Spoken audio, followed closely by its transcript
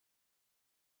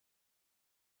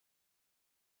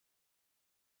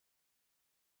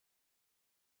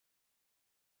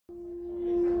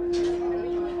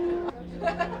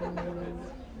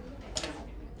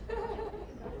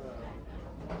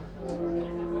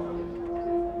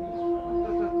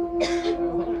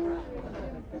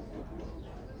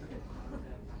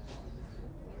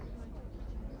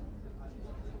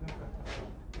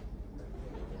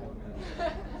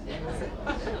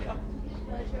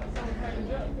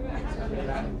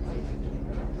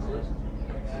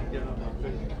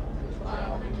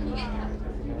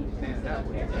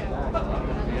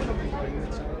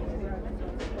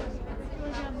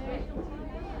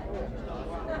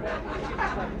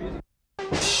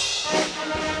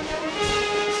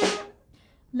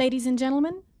Ladies and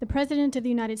gentlemen, the President of the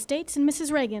United States and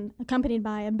Mrs. Reagan, accompanied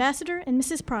by Ambassador and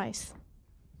Mrs. Price.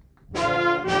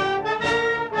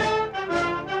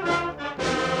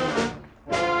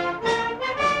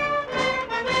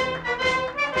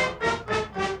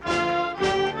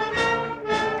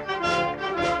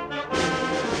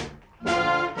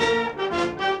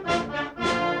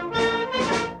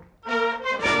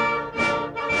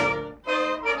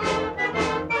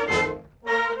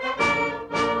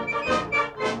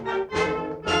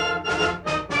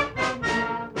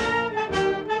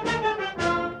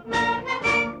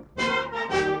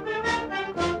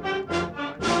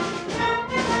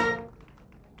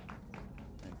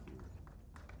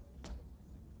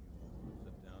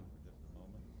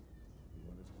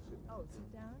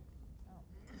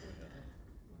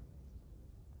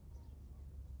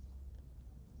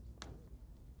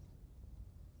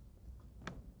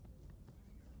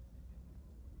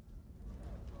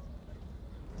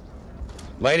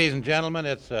 Ladies and gentlemen,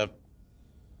 it's a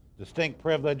distinct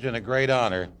privilege and a great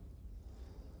honor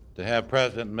to have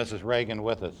President and Mrs. Reagan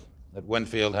with us at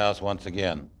Winfield House once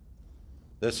again.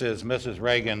 This is Mrs.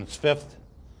 Reagan's 5th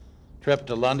trip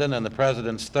to London and the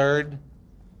President's 3rd,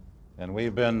 and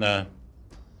we've been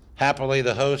happily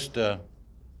the host for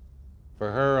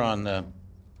her on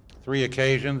 3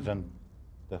 occasions and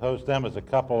to host them as a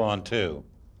couple on 2.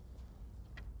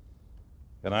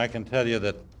 And I can tell you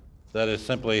that that is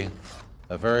simply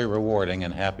a very rewarding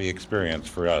and happy experience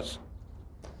for us.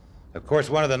 Of course,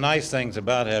 one of the nice things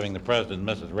about having the President and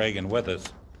Mrs. Reagan with us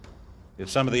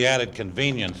is some of the added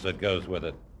convenience that goes with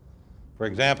it. For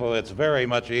example, it's very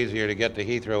much easier to get to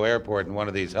Heathrow Airport in one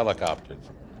of these helicopters.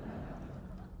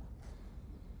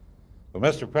 Well,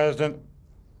 Mr. President,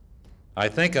 I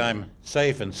think I'm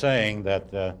safe in saying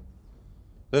that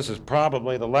this is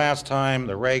probably the last time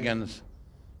the Reagans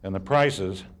and the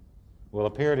Prices will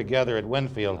appear together at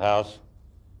Winfield House,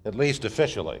 at least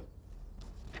officially.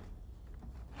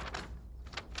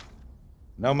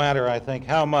 No matter, I think,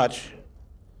 how much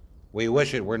we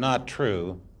wish it were not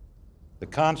true, the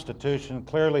Constitution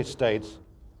clearly states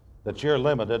that you're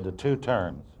limited to 2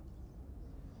 terms.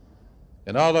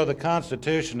 And although the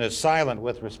Constitution is silent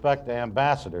with respect to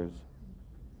ambassadors,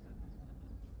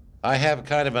 I have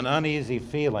kind of an uneasy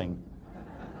feeling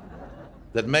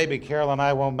that maybe Carol and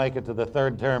I won't make it to the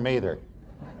 3rd term either.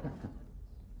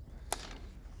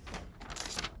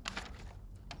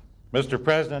 Mr.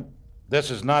 President, this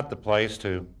is not the place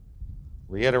to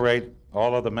reiterate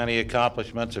all of the many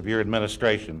accomplishments of your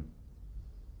administration,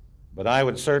 but I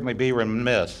would certainly be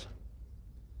remiss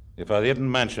if I didn't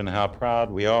mention how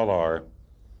proud we all are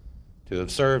to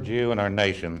have served you and our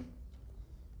nation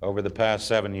over the past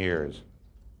 7 years.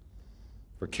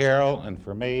 For Carol and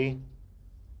for me,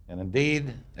 and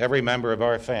indeed every member of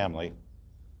our family,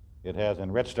 it has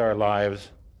enriched our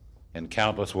lives in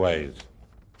countless ways.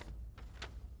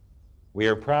 We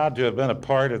are proud to have been a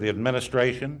part of the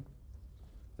administration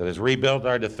that has rebuilt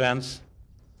our defense,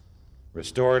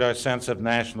 restored our sense of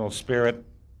national spirit,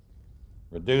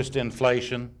 reduced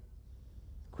inflation,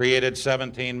 created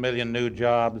 17 million new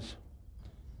jobs,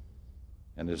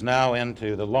 and is now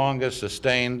into the longest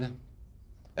sustained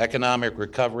economic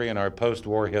recovery in our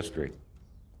post-war history.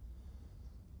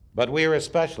 But we are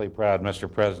especially proud, Mr.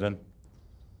 President,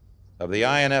 of the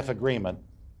INF agreement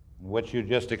in which you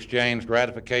just exchanged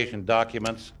ratification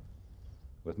documents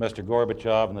with Mr.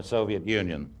 Gorbachev and the Soviet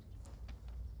Union.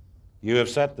 You have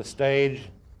set the stage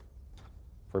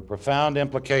for profound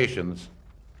implications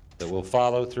that will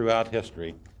follow throughout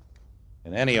history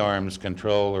in any arms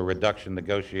control or reduction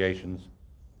negotiations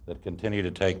that continue to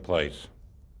take place.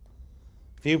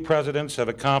 Few presidents have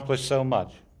accomplished so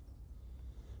much.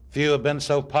 Few have been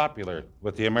so popular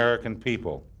with the American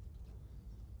people.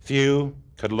 Few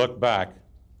could look back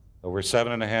over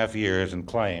 7.5 years and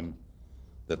claim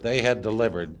that they had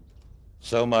delivered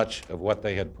so much of what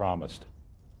they had promised.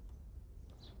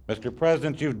 Mr.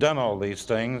 President, you've done all these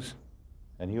things,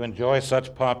 and you enjoy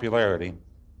such popularity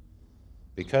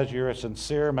because you're a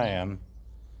sincere man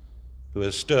who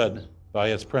has stood by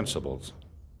his principles.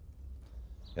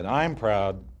 And I'm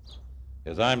proud,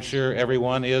 as I'm sure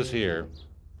everyone is here,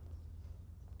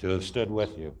 to have stood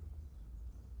with you.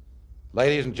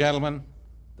 Ladies and gentlemen,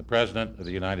 the President of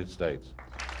the United States.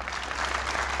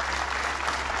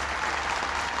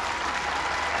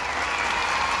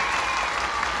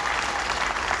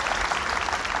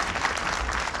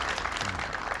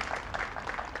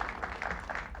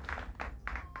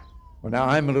 Well, now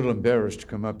I'm a little embarrassed to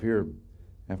come up here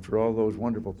after all those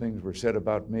wonderful things were said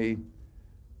about me,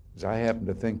 because I happen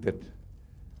to think that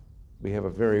we have a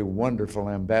very wonderful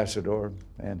ambassador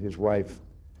and his wife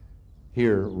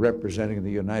here representing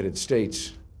the United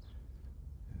States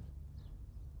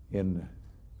in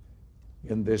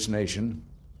this nation.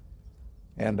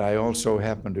 And I also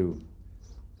happen to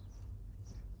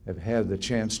have had the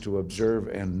chance to observe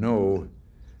and know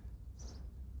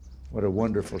what a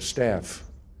wonderful staff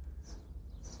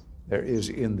there is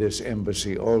in this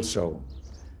embassy also.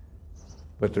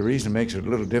 But the reason it makes it a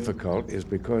little difficult is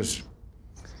because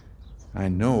I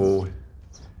know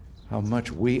how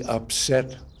much we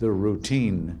upset the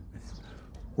routine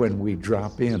when we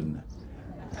drop in.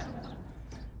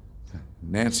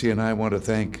 Nancy and I want to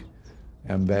thank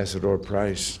Ambassador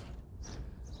Price,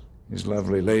 his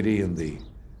lovely lady, and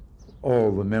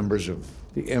all the members of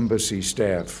the embassy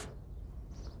staff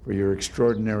for your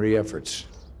extraordinary efforts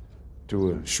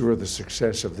to assure the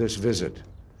success of this visit,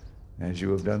 as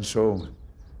you have done so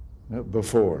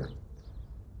before.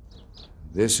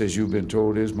 This, as you've been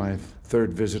told, is my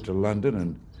third visit to London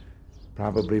and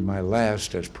probably my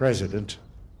last as president.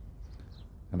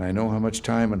 And I know how much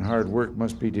time and hard work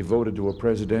must be devoted to a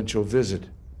presidential visit.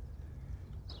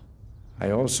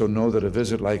 I also know that a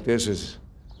visit like this is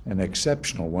an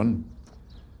exceptional one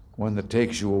that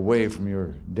takes you away from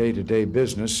your day-to-day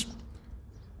business.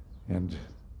 And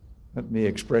let me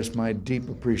express my deep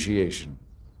appreciation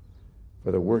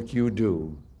for the work you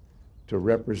do to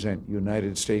represent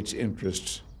United States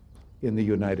interests in the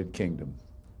United Kingdom.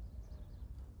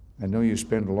 I know you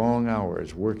spend long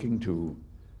hours working to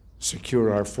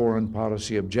secure our foreign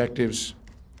policy objectives,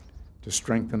 to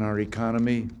strengthen our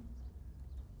economy,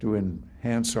 to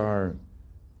enhance our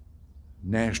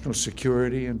national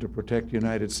security, and to protect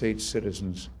United States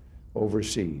citizens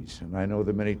overseas. And I know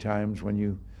that many times when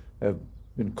you have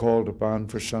been called upon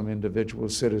for some individual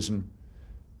citizen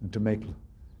to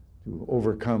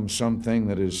overcome something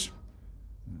that is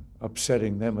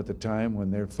upsetting them at the time when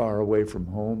they're far away from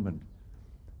home and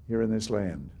here in this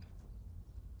land.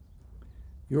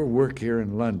 Your work here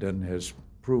in London has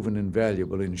proven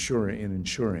invaluable in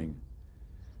ensuring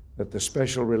that the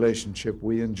special relationship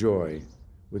we enjoy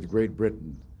with Great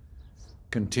Britain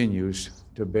continues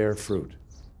to bear fruit.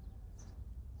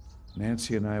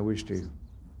 Nancy and I wish to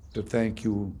thank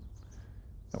you,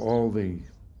 all the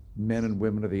men and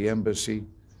women of the embassy,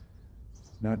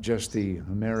 not just the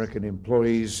American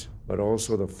employees, but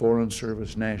also the Foreign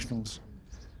Service nationals,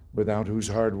 without whose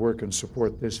hard work and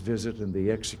support this visit and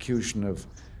the execution of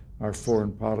our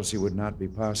foreign policy would not be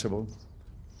possible.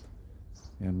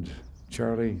 And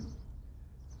Charlie,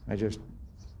 there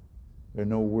are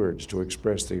no words to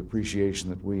express the appreciation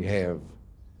that we have.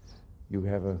 You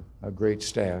have a great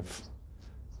staff,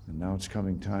 and now it's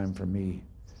coming time for me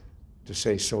to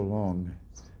say so long.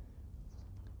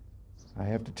 I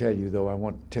have to tell you, though, I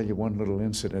want to tell you one little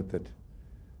incident that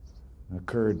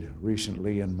occurred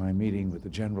recently in my meeting with the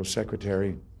General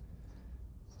Secretary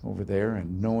over there,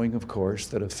 and knowing, of course,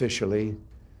 that officially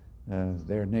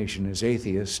their nation is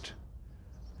atheist,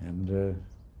 and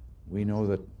we know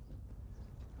that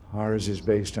ours is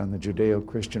based on the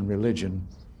Judeo-Christian religion,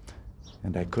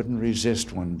 and I couldn't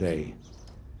resist one day.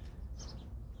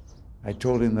 I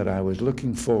told him that I was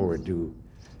looking forward to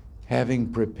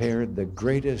having prepared the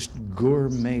greatest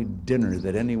gourmet dinner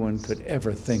that anyone could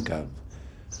ever think of,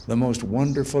 the most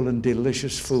wonderful and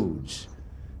delicious foods,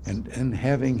 and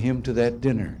having him to that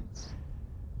dinner.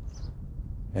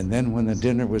 And then when the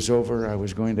dinner was over, I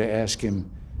was going to ask him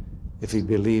if he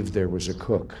believed there was a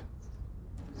cook.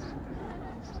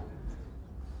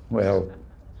 Well,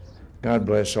 God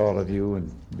bless all of you.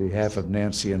 On behalf of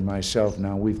Nancy and myself,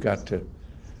 now we've got to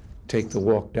take the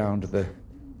walk down to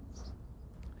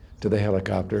the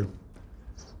helicopter,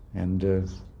 and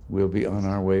we'll be on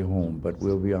our way home, but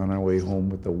we'll be on our way home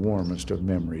with the warmest of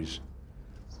memories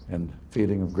and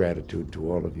feeling of gratitude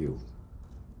to all of you.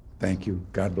 Thank you.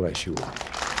 God bless you all.